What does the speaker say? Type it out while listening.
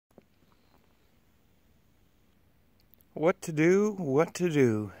What to do, what to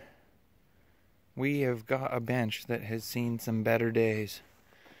do. We have got a bench that has seen some better days.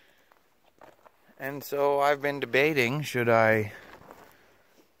 And so I've been debating, should I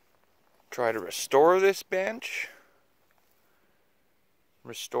try to restore this bench?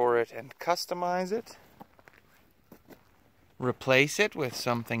 Restore it and customize it? Replace it with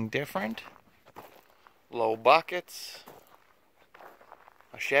something different? Low buckets?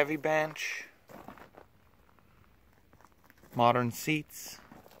 A Chevy bench? Modern seats?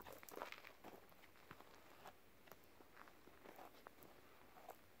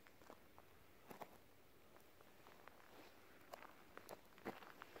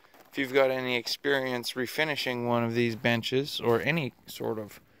 If you've got any experience refinishing one of these benches or any sort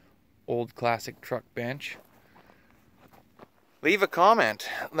of old classic truck bench, leave a comment.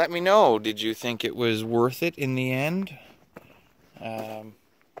 Let me know. Did you think it was worth it in the end? I'm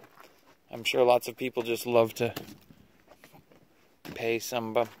sure lots of people just love to pay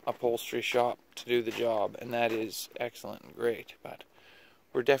some upholstery shop to do the job, and that is excellent and great, but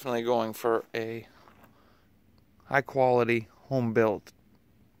we're definitely going for a high quality home build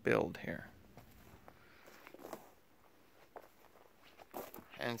here.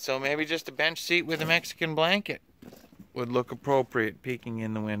 And so maybe just a bench seat with a Mexican blanket would look appropriate peeking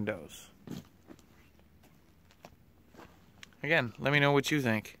in the windows. Again, let me know what you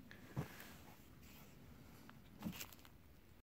think.